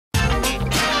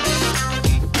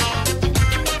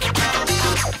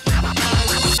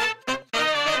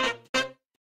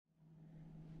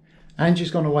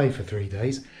Angie's gone away for 3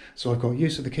 days, so I've got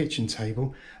use of the kitchen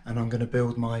table and I'm going to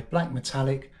build my black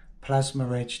metallic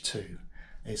Plasma Edge 2.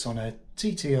 It's on a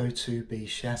TT-02B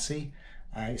chassis.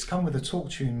 It's come with a torque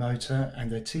tune motor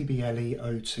and a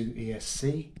TBLE-02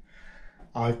 ESC.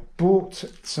 I've bought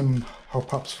some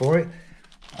hop-ups for it,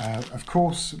 of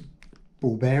course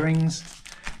ball bearings,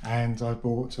 and I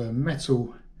bought a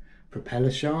metal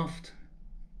propeller shaft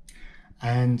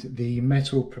and the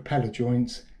metal propeller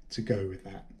joints to go with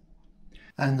that.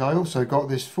 And I also got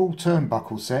this full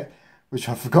turnbuckle set, which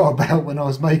I forgot about when I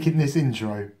was making this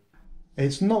intro.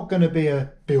 It's not going to be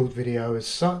a build video as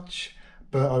such,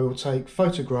 but I will take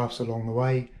photographs along the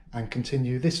way and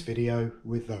continue this video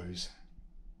with those.